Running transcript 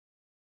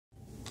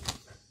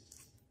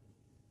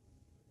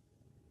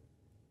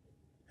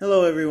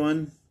Hello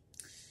everyone,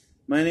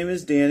 my name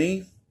is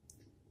Danny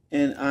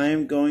and I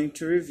am going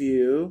to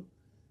review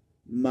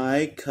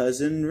My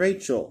Cousin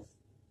Rachel.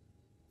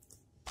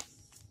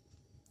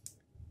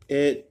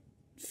 It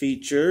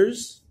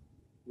features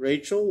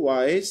Rachel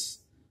Weisz,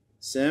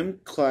 Sam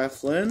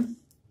Claflin.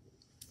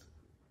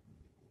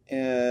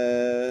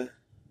 It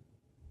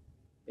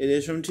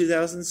is from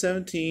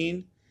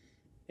 2017.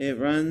 It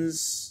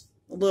runs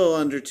a little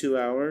under 2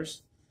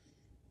 hours.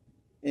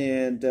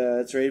 And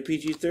it's rated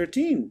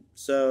PG-13,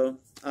 so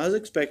I was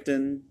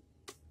expecting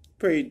a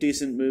pretty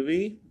decent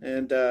movie,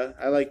 and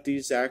I like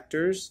these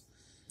actors.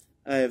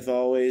 I've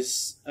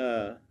always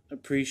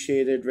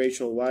appreciated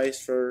Rachel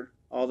Weisz for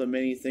all the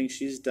many things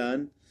she's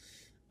done.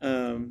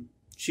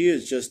 She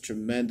is just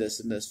tremendous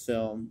in this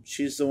film.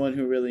 She's the one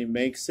who really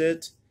makes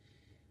it.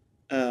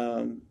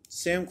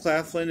 Sam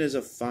Claflin is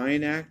a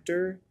fine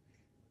actor,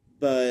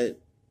 but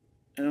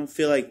I don't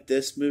feel like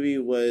this movie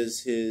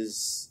was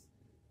his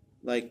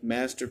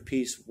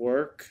masterpiece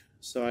work,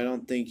 so I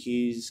don't think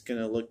he's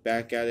gonna look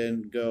back at it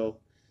and go,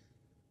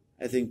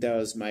 I think that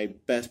was my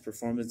best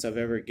performance I've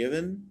ever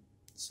given.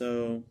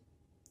 So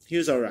he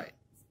was alright,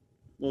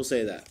 we'll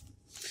say that.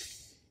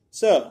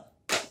 So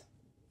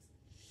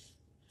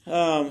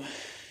the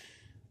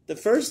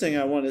first thing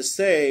I want to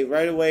say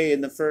right away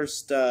in the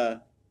first 5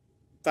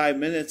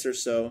 minutes or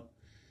so,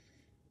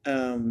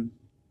 the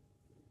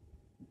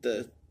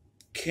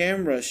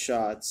camera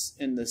shots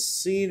and the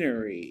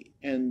scenery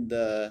and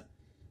the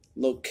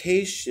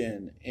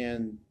location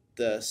and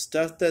the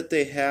stuff that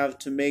they have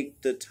to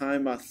make the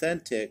time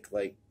authentic,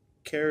 like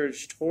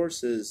carriaged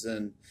horses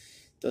and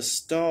the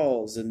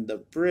stalls and the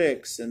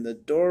bricks and the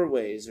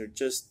doorways, are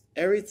just,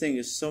 everything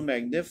is so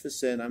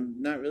magnificent.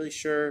 I'm not really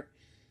sure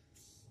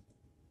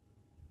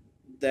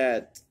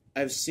that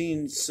I've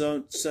seen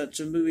such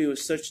a movie with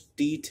such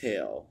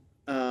detail.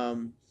 I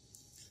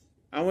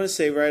want to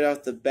say right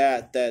off the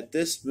bat that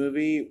this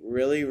movie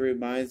really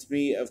reminds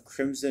me of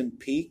Crimson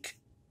Peak.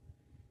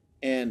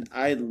 And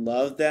I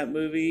love that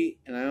movie,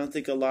 and I don't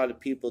think a lot of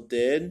people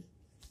did.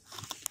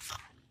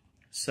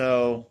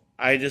 So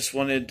I just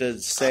wanted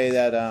to say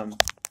that,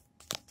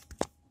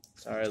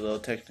 sorry, a little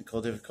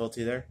technical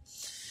difficulty there.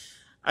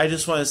 I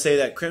just want to say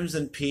that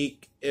Crimson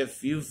Peak,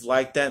 if you've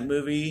liked that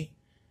movie,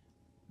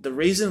 the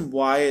reason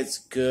why it's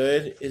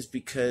good is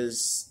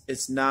because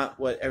it's not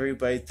what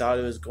everybody thought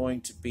it was going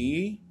to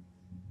be.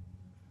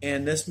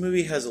 And this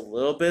movie has a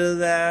little bit of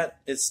that.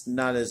 It's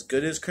not as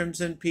good as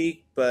Crimson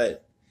Peak,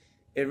 but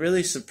it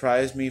really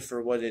surprised me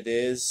for what it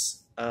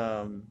is,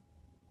 and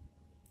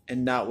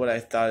not what I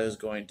thought it was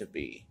going to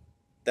be.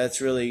 That's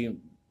really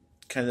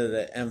kind of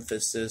the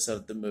emphasis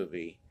of the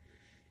movie.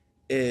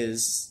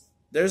 Is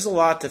there's a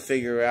lot to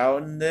figure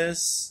out in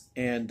this,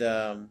 and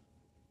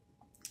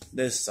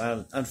this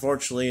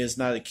unfortunately is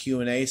not a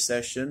Q&A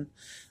session,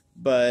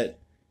 but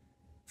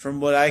from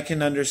what I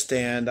can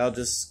understand, I'll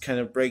just kind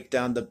of break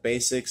down the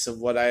basics of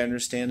what I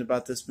understand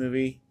about this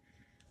movie.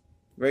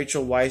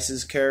 Rachel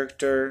Weisz's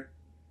character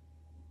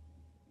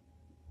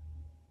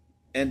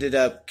ended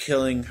up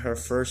killing her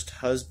first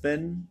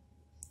husband,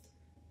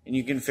 and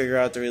you can figure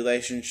out the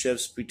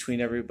relationships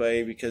between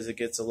everybody because it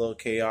gets a little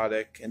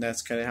chaotic, and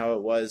that's kind of how it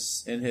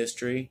was in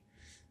history.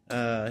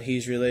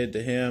 He's related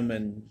to him,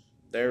 and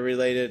they're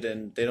related,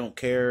 and they don't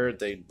care,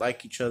 they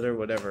like each other,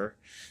 whatever.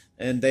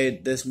 And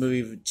this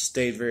movie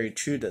stayed very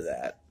true to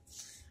that.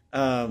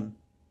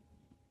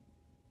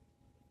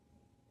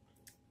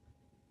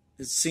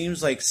 It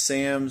seems like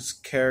Sam's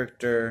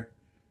character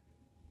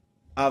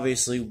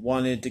obviously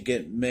wanted to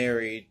get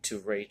married to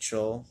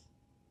Rachel.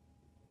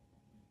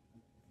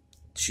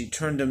 She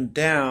turned him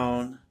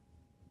down,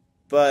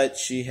 but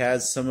she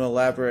had some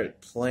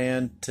elaborate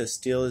plan to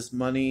steal his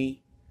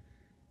money,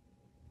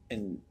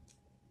 and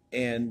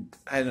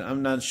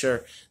I'm not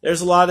sure.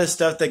 There's a lot of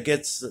stuff that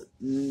gets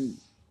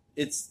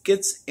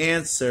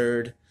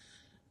answered,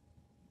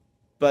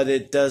 but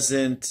it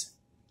doesn't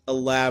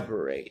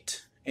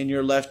elaborate, and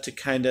you're left to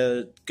kind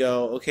of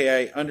go,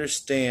 okay, I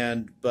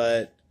understand,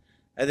 but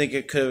I think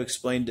it could have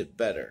explained it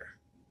better.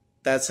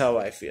 That's how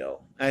I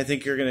feel. I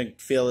think you're going to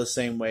feel the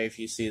same way if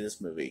you see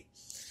this movie.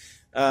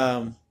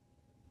 But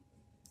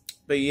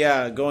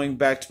yeah, going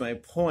back to my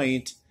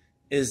point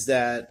is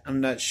that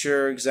I'm not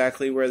sure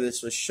exactly where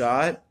this was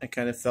shot. I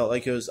kind of felt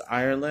like it was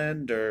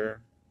Ireland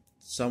or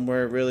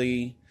somewhere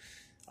really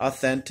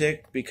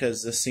authentic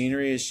because the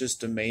scenery is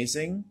just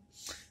amazing.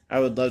 I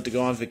would love to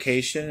go on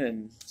vacation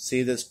and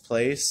see this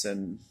place,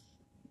 and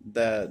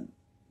the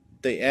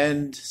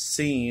end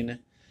scene,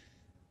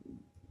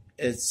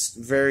 it's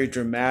very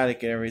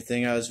dramatic and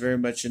everything. I was very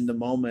much in the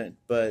moment,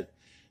 but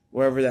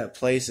wherever that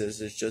place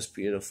is, it's just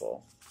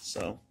beautiful.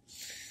 So,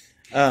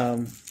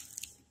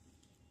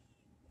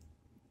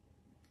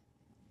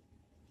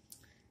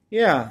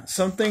 yeah,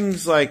 some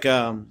things like,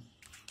 just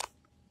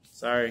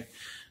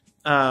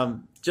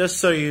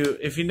so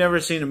if you've never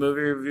seen a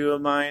movie review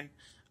of mine,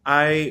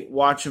 I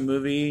watch a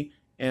movie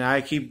and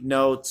I keep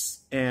notes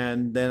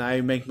and then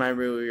I make my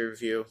movie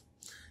review.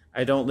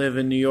 I don't live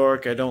in New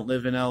York. I don't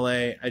live in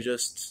LA. I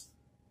just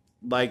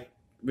like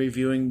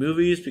reviewing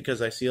movies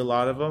because I see a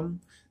lot of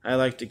them. I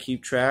like to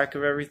keep track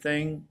of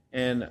everything,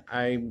 and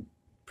I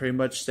pretty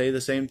much say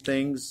the same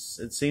things.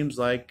 It seems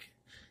like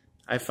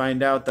I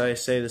find out that I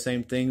say the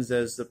same things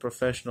as the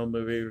professional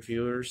movie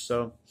reviewers.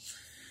 So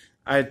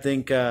I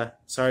think,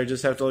 sorry, I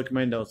just have to look at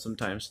my notes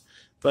sometimes.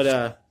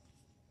 But,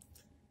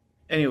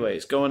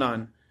 anyways, going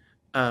on.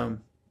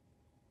 Um,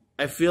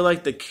 I feel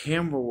like the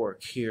camera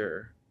work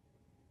here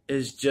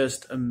is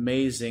just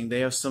amazing. They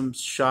have some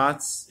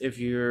shots, if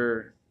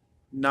you're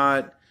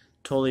not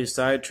totally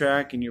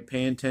sidetracked and you're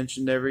paying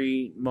attention to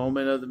every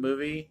moment of the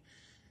movie,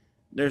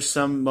 there's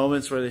some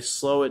moments where they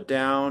slow it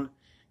down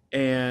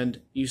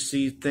and you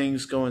see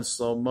things go in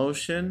slow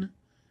motion.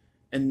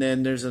 And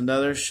then there's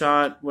another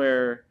shot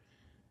where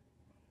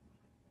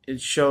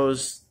it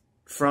shows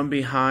from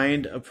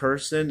behind a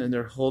person and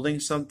they're holding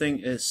something,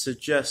 and it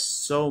suggests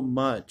so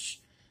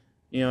much.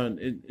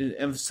 It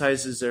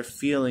emphasizes their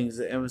feelings,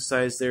 it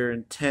emphasizes their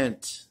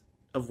intent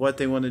of what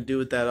they want to do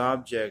with that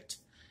object.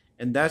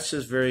 And that's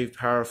just very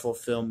powerful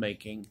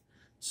filmmaking.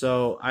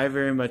 So I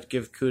very much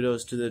give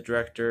kudos to the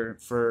director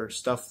for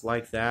stuff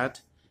like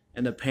that.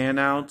 And the pan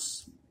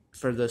outs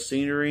for the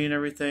scenery and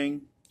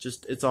everything,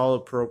 just it's all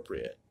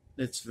appropriate.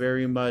 It's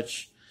very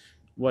much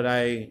what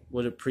I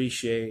would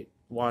appreciate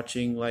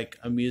watching, like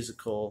a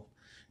musical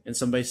and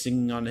somebody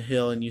singing on a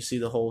hill and you see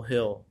the whole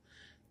hill.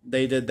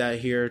 They did that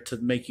here to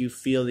make you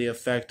feel the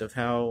effect of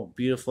how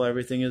beautiful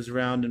everything is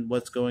around and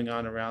what's going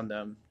on around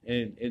them.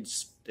 And it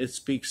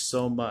speaks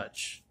so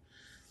much.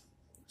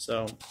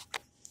 So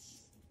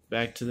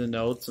back to the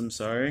notes. I'm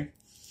sorry.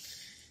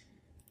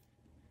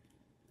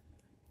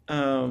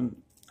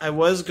 I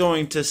was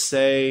going to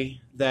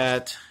say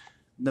that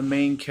the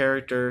main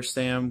character,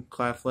 Sam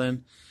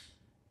Claflin,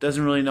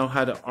 doesn't really know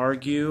how to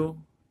argue,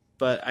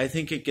 but I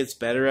think it gets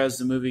better as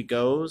the movie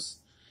goes.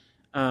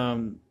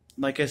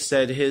 Like I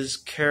said, his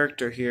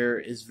character here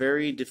is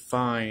very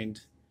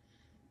defined,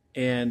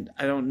 and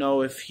I don't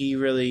know if he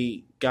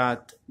really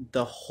got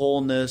the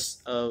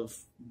wholeness of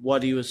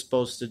what he was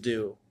supposed to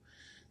do.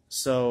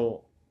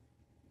 So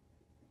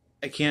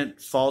I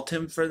can't fault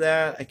him for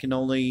that. I can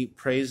only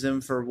praise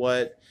him for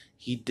what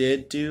he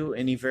did do,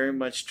 and he very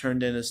much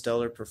turned in a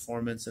stellar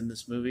performance in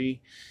this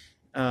movie.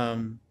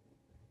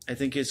 I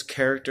think his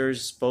character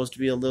is supposed to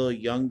be a little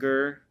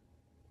younger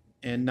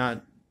and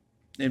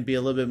be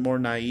a little bit more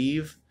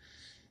naive.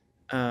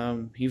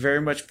 He very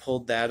much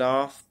pulled that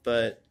off,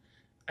 but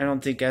I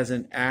don't think as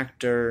an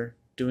actor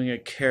doing a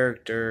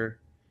character,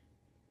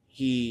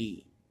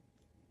 he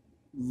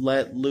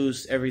let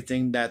loose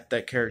everything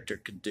that character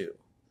could do.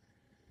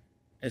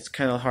 It's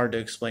kind of hard to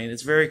explain.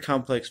 It's a very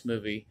complex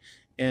movie,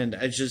 and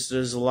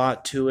there's a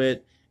lot to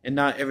it, and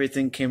not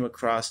everything came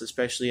across,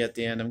 especially at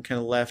the end. I'm kind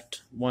of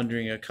left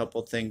wondering a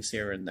couple things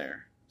here and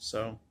there.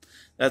 So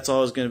that's all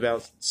I was going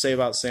to say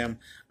about Sam.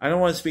 I don't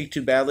want to speak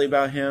too badly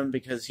about him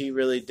because he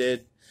really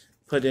did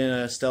put in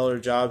a stellar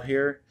job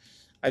here.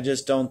 I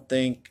just don't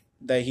think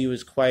that he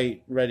was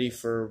quite ready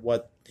for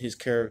what his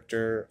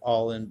character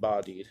all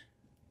embodied.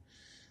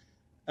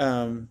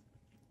 The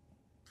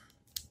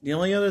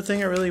only other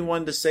thing I really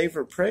wanted to say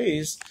for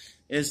praise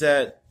is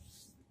that,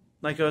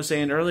 like I was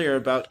saying earlier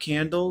about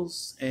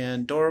candles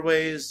and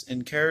doorways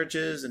and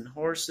carriages and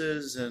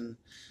horses and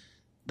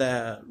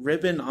the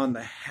ribbon on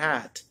the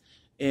hat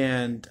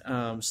and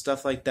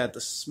stuff like that,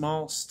 the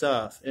small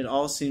stuff, it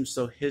all seems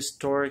so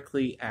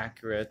historically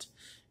accurate.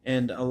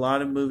 And a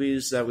lot of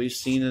movies that we've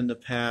seen in the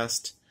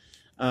past,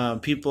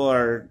 people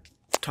are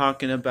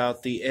talking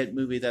about the It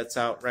movie that's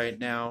out right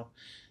now,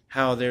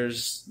 how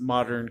there's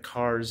modern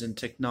cars and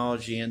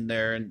technology in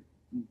there, and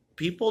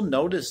people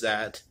notice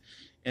that.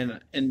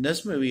 And in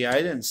this movie,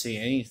 I didn't see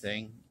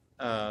anything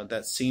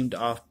that seemed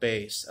off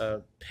base.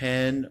 A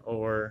pen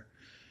or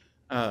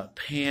a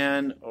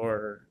pan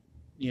or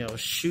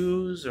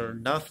shoes or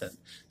nothing.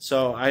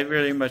 So I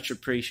really much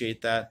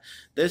appreciate that.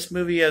 This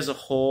movie as a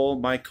whole,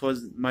 My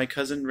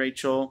Cousin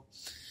Rachel,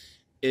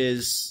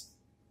 is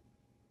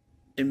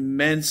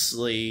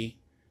immensely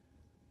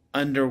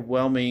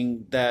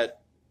underwhelming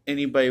that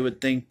anybody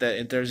would think that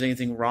if there's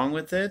anything wrong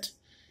with it.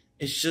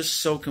 It's just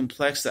so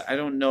complex that I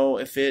don't know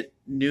if it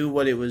knew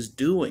what it was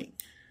doing.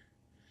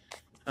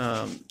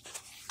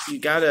 You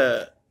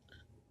gotta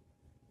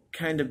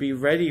kind of be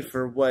ready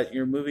for what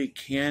your movie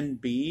can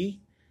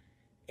be,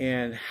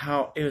 and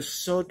how it was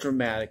so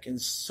dramatic and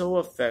so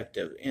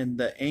effective, and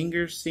the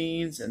anger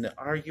scenes and the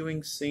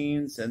arguing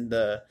scenes and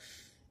the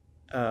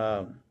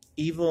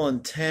evil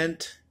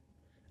intent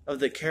of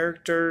the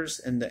characters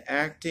and the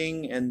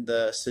acting and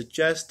the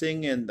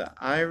suggesting and the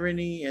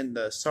irony and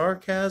the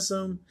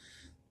sarcasm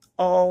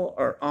all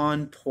are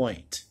on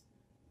point.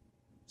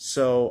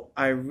 So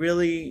I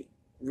really,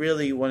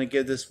 really want to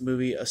give this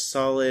movie a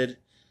solid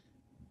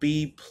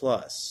B+.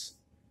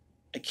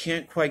 I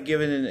can't quite give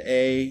it an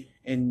A,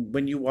 and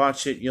when you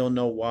watch it, you'll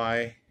know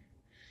why.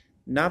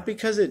 Not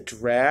because it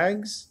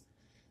drags,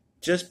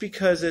 just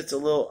because it's a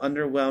little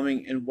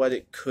underwhelming in what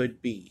it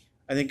could be.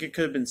 I think it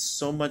could have been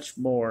so much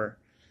more.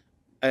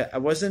 I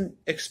wasn't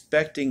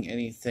expecting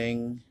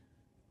anything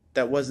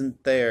that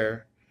wasn't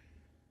there.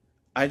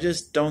 I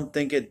just don't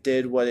think it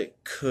did what it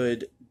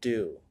could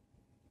do.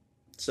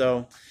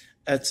 So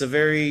it's a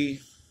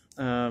very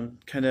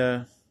kind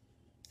of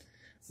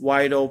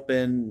wide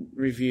open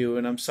review,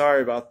 and I'm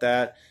sorry about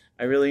that.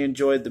 I really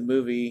enjoyed the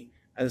movie.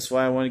 That's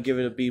why I want to give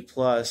it a B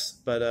plus,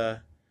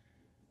 but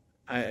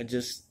I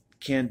just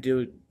can't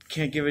give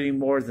it any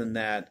more than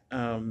that.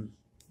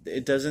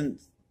 It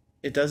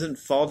doesn't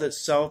fault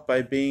itself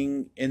by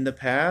being in the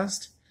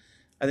past.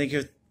 I think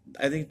if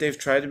I think they've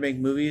tried to make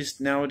movies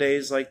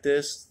nowadays like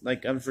this,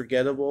 like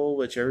Unforgettable,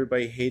 which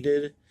everybody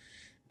hated,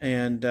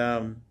 and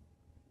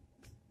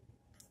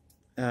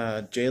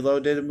J Lo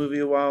did a movie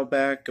a while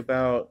back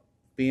about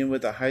being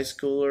with a high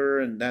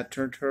schooler, and that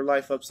turned her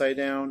life upside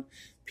down.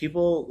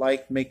 People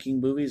like making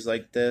movies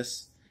like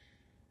this,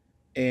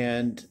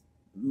 and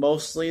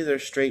mostly they're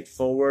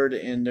straightforward,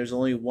 and there's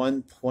only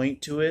one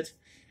point to it.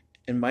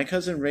 And My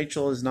Cousin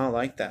Rachel is not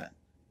like that.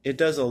 It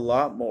does a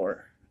lot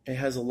more. It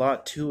has a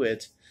lot to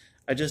it.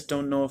 I just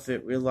don't know if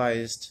it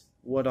realized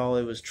what all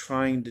it was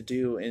trying to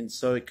do, and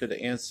so it could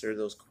answer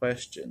those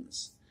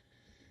questions.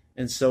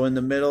 And so in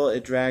the middle,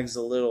 it drags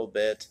a little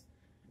bit,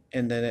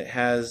 and then it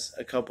has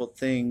a couple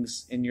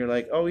things, and you're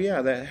like, oh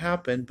yeah, that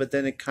happened, but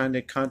then it kind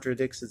of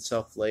contradicts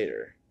itself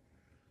later.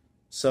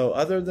 So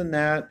other than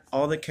that,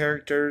 all the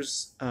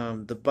characters,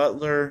 the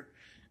butler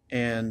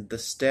and the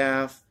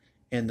staff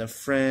and the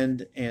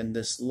friend and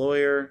this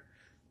lawyer,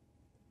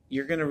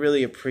 you're going to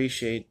really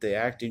appreciate the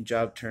acting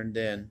job turned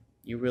in.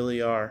 You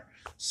really are.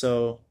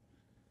 So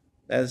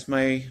that's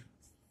my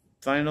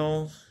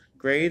final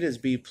grade is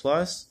B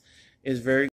plus. Is very